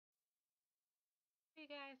Hey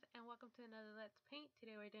guys, and welcome to another Let's Paint.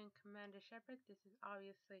 Today we're doing Commander Shepard. This is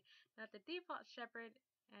obviously not the default Shepard,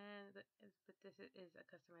 but this is a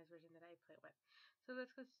customized version that I play with. So let's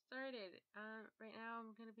get started. Right now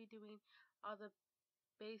I'm going to be doing all the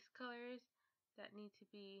base colors that need to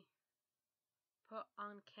be put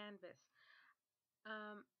on canvas.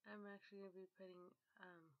 I'm actually going to be putting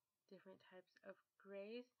different types of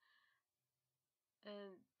grays,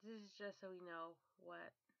 and this is just so we know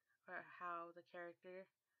what or how the character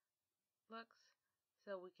looks,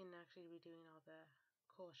 so we can actually be doing all the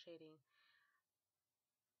cool shading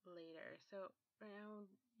later. So right now I'm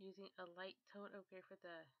using a light tone of gray for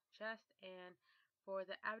the chest, and for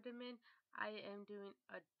the abdomen I am doing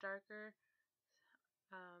a darker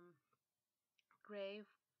gray,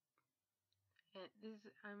 and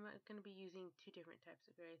I'm going to be using two different types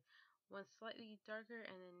of gray, one slightly darker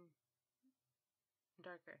and then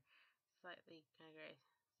darker, slightly kind of gray,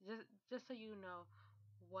 just so you know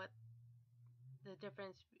what the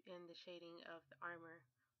difference in the shading of the armor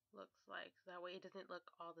looks like, so that way it doesn't look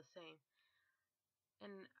all the same.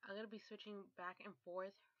 And I'm going to be switching back and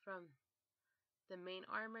forth from the main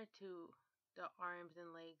armor to the arms and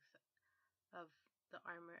legs of the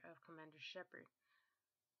armor of Commander Shepard,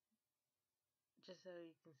 just so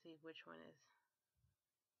you can see which one is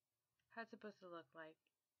how it's supposed to look like.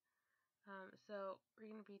 So we're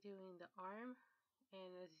going to be doing the arm,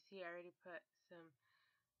 and as you see I already put some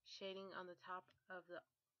shading on the top of the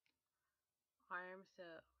arm, so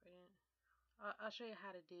I'll show you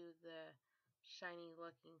how to do the shiny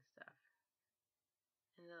looking stuff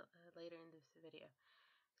later in this video.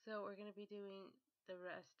 So we're going to be doing the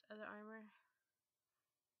rest of the armor.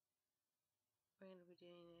 We're going to be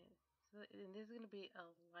doing it, and this is going to be a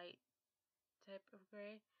light type of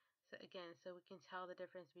gray, so again, so we can tell the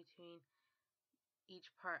difference between each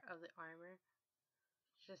part of the armor,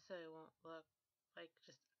 just so it won't look like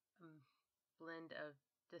just a blend of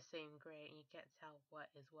the same gray and you can't tell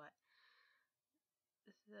what is what.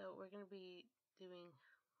 So we're going to be doing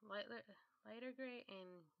lighter gray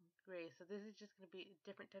and gray, so this is just going to be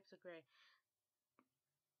different types of gray.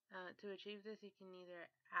 To achieve this, you can either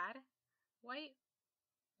add white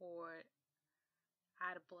or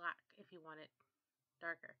add black if you want it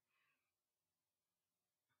darker.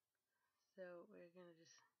 So we're going to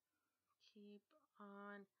just keep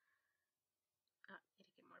on. I need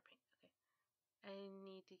to get more paint. Okay. I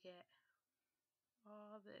need to get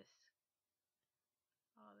all this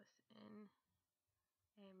in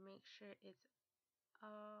and make sure it's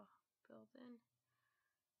all filled in.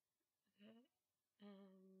 Okay.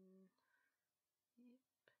 And yep.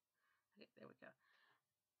 Okay, there we go.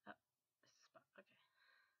 Oh, this spot. Okay.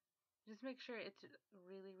 Just make sure it's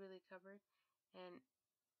really covered and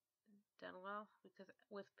done well, because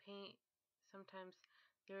with paint sometimes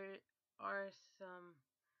there are some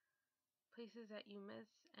places that you miss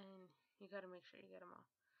and you got to make sure you get them all.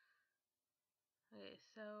 Okay,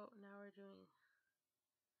 so now we're doing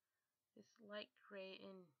this light gray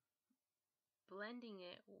and blending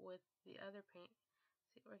it with the other paint.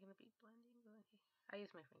 See, we're going to be blending. I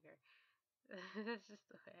use my finger. That's just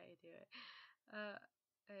the way I do it.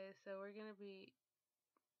 Okay, so we're going to be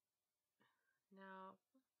now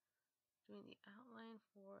doing the outline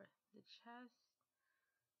for the chest.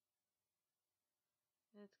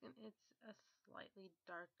 It's a slightly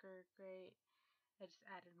darker gray. I just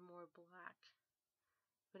added more black,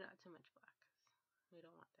 but not too much black, 'cause we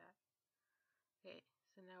don't want that. Okay,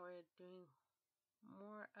 so now we're doing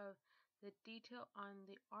more of the detail on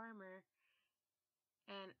the armor,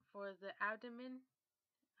 and for the abdomen,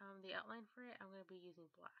 the outline for it, I'm going to be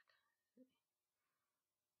using black.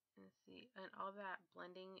 And see, and all that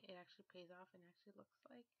blending, it actually pays off and actually looks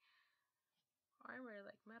like armor,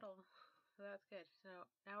 like metal. So that's good. So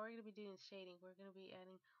now we're going to be doing shading. We're going to be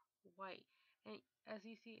adding white, and as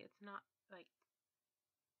you see, it's not like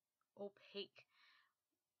opaque,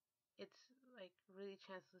 it's like really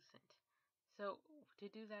translucent. So to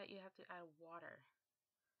do that, you have to add water.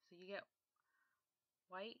 So you get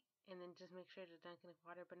white, and then just make sure to dunk it in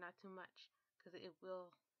water, but not too much, because it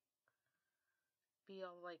will be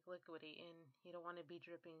all like liquidy and you don't want to be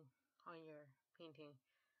dripping on your painting.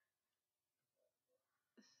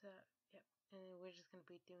 So yep, and then we're just going to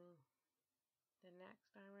be doing the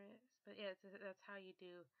next armor. But yeah, that's how you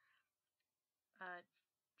do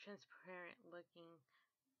transparent looking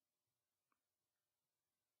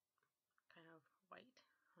kind of white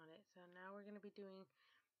on it. So now we're going to be doing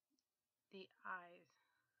the eyes.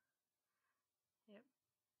 Yep,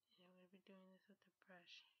 and I'm going to be doing this with the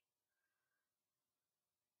brush.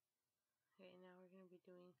 Okay, now we're going to be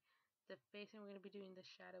doing the face, and we're going to be doing the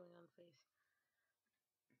shadowing on the face.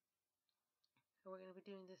 we're going to be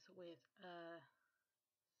doing this with a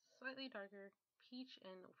slightly darker peach,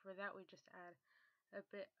 and for that we just add a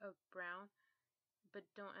bit of brown, but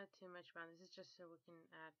don't add too much brown. This is just so we can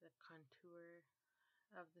add the contour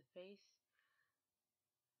of the face.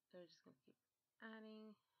 So we're just going to keep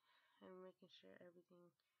adding and making sure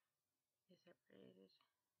everything is separated.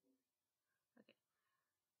 Okay.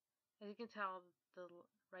 As you can tell, the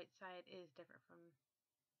right side is different from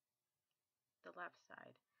the left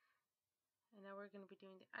side. And now we're going to be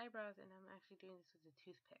doing the eyebrows, and I'm actually doing this with a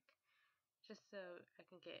toothpick, just so I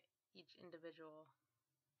can get each individual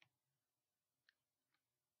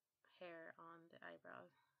hair on the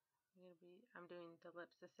eyebrows. I'm doing the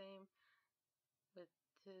lips the same with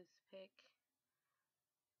toothpick.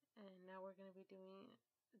 And now we're going to be doing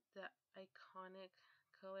the iconic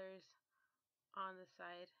colors on the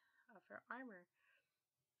side of her armor.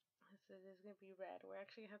 So this is going to be red. We're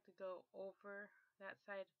actually going to have to go over that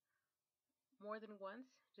side more than once,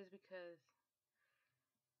 just because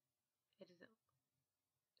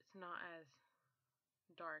it's not as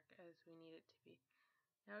dark as we need it to be.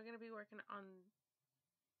 Now we're going to be working on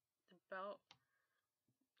the belt.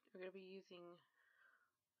 We're going to be using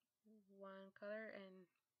one color, and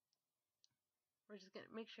we're just going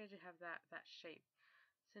to make sure to have that shape.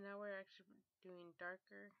 So now we're actually doing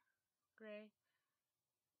darker gray,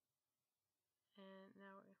 and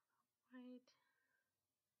now we're white.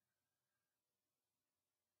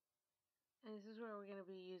 And this is where we're going to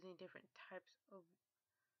be using different types of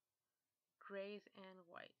grays and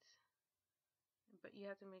whites. But you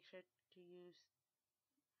have to make sure to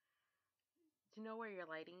know where your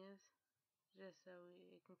lighting is, just so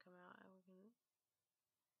it can come out. And we're going to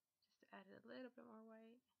just add a little bit more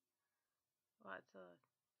white. Well, it's a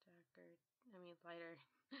lighter.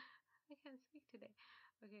 I can't speak today.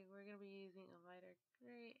 Okay, we're going to be using a lighter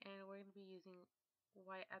gray, and we're going to be using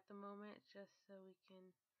white at the moment, just so we can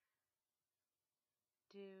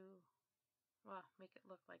make it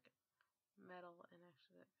look like metal. And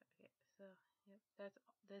actually, okay, so yep,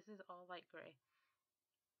 this is all light gray.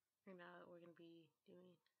 And now we're going to be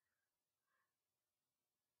doing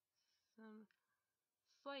some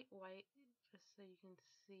slight white, just so you can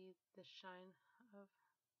see the shine of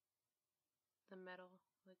the metal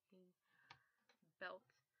looking belt.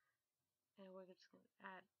 And we're just going to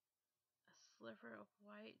add a sliver of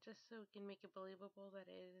white, just so we can make it believable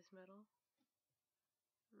that it is metal.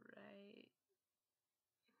 Right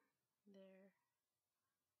there.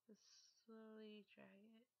 Just slowly drag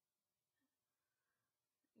it.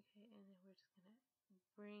 Okay, and then we're just going to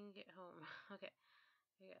bring it home. Okay,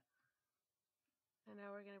 there you go. And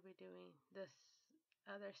now we're going to be doing this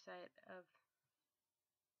other side of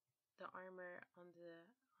the armor on the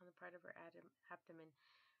part of her abdomen.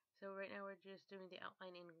 So right now we're just doing the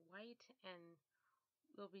outline in white, and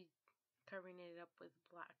we'll be covering it up with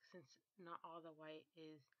black, since not all the white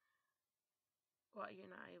is, well, you're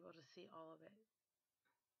not able to see all of it.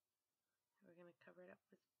 We're going to cover it up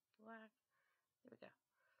with black. There we go.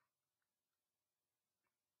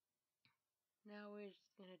 Now we're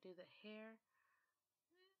just going to do the hair.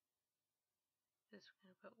 Just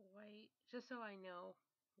going to put white, just so I know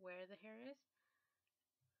where the hair is,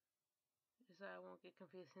 just so I won't get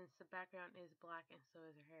confused, since the background is black and so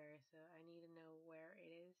is her hair, so I need to know where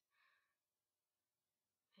it is.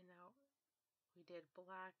 And now we did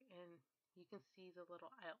black, and you can see the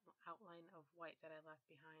little outline of white that I left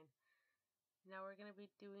behind. Now we're going to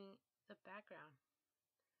be doing the background.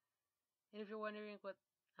 And if you're wondering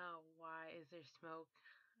why is there smoke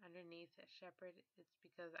underneath Shepard, it's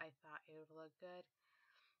because I thought it would look good.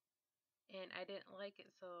 And I didn't like it,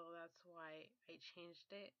 so that's why I changed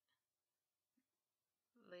it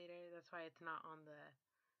later. That's why it's not on the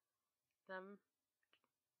thumbnail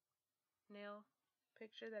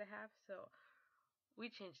picture that I have. So we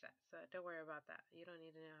changed that, so don't worry about that. You don't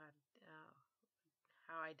need to know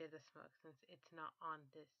how I did the smoke, since it's not on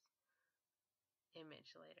this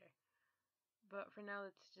image later. But for now,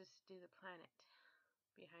 let's just do the planet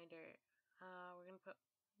behind her. We're gonna put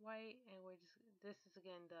white, and this is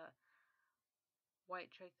again the white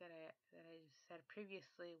trick that I just said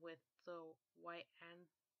previously, with the white and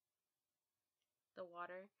the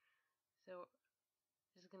water. So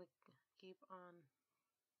just gonna keep on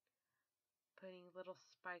putting little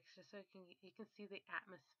spikes, just so you can see the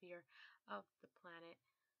atmosphere of the planet.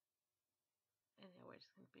 And then we're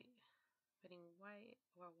just gonna be putting white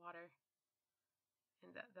or water,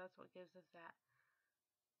 and that's what gives us that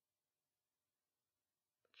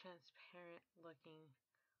transparent looking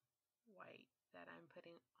white that I'm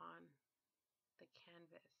putting on the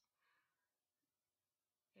canvas.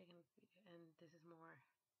 And this is more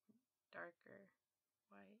darker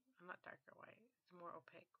white. I'm not not darker white. It's more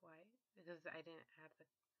opaque white because I didn't add the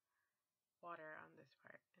water on this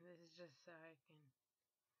part. And this is just so I can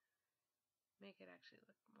make it actually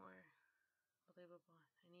look more believable.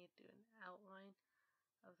 I need to do an outline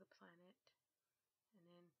of the planet, and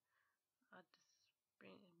then I'll just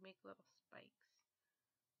make little spikes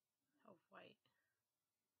of white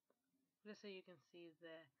just so you can see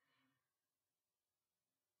the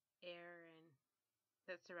air and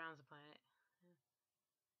that surrounds the planet.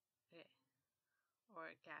 Okay.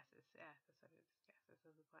 Or gases. Yeah, that's what it is. Gases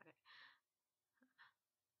of the planet.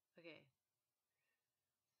 Okay.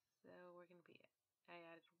 So we're gonna be.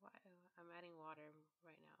 I'm adding water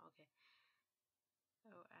right now. Okay.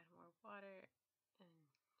 So add more water and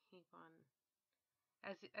keep on.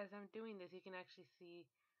 As I'm doing this, you can actually see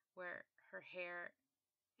where her hair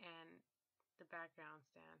and the background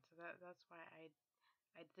stand. So that's why I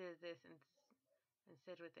did this and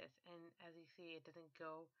stayed with this. And as you see, it doesn't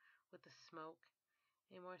go with the smoke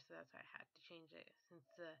anymore. So that's why I had to change it, since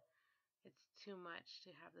it's too much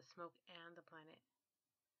to have the smoke and the planet.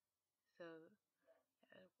 So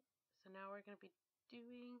now we're going to be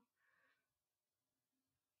doing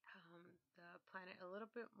the planet a little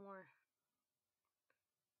bit more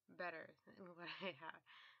better than what I have.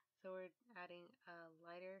 So we're adding a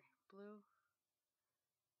lighter blue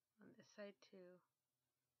on this side too.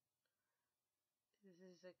 This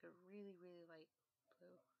is like a really, really light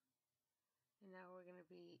blue. And now we're going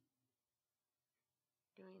to be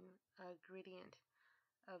doing a gradient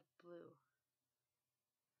of blue.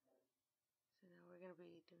 So now we're going to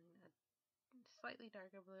be doing a slightly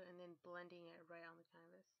darker blue and then blending it right on the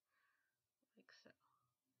canvas, like so.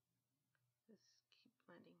 Just keep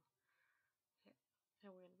blending. Okay, and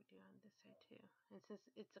we're going to be doing on this side too. And since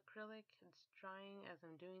it's acrylic, it's drying as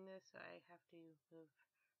I'm doing this, so I have to move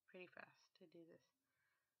pretty fast to do this.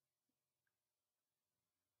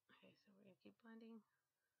 Okay, so we're going to keep blending.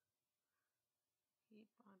 Keep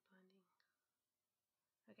on blending.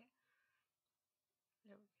 Okay,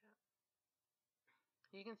 there we go.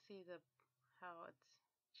 You can see how it's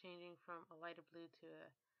changing from a lighter blue to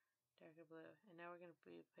a darker blue. And now we're going to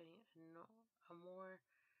be putting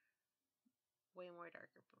way more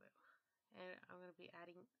darker blue. And I'm going to be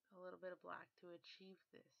adding a little bit of black to achieve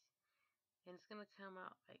this. And it's going to come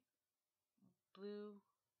out like blue,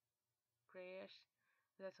 grayish.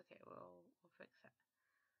 But that's okay. We'll fix that.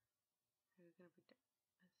 We're going to be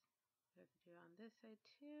we have to do it on this side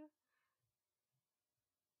too.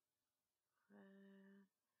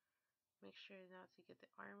 Make sure not to get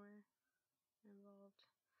the armor involved.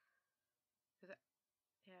 Because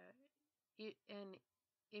and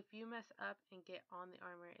if you mess up and get on the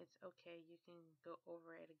armor, it's okay. You can go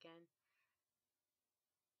over it again.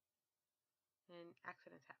 And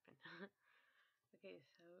accidents happen. Okay,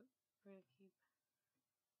 so we're going to keep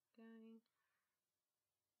going.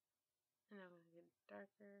 And I'm going to get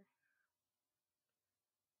darker.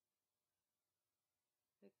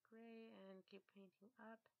 The gray and keep painting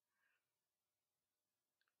up.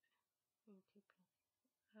 And keep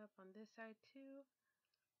painting up on this side too.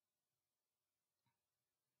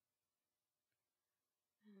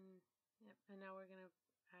 And yep, and now we're going to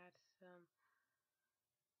add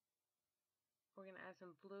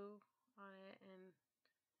some blue on it and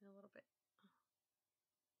a little bit.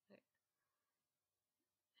 Okay.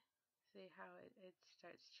 See how it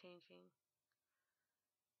starts changing.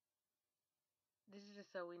 This is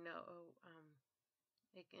just so we know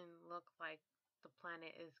it can look like the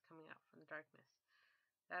planet is coming out from the darkness.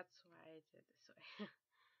 That's why I did it this way.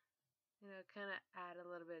 Kind of add a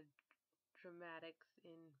little bit of dramatics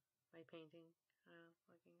in my painting.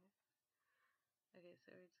 Looking at. Okay,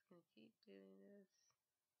 so we're just gonna keep doing this.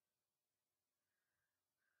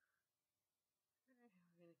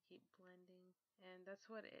 We're gonna keep blending, and that's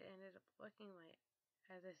what it ended up looking like.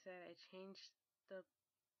 As I said, I changed the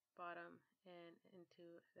bottom and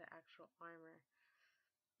into the actual armor.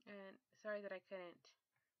 And sorry that I couldn't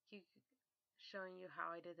keep showing you how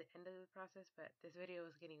I did the end of the process, but this video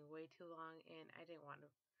was getting way too long and I didn't want to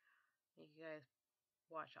make you guys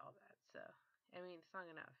watch all that. So, I mean, it's long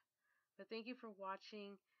enough. But thank you for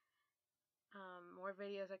watching. More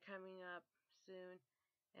videos are coming up soon.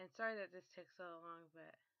 And sorry that this took so long,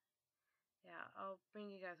 but yeah, I'll bring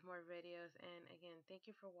you guys more videos. And again, thank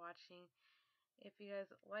you for watching. If you guys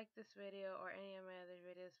like this video or any of my other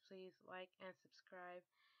videos, please like and subscribe.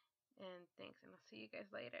 And thanks, and I'll see you guys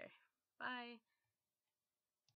later. Bye.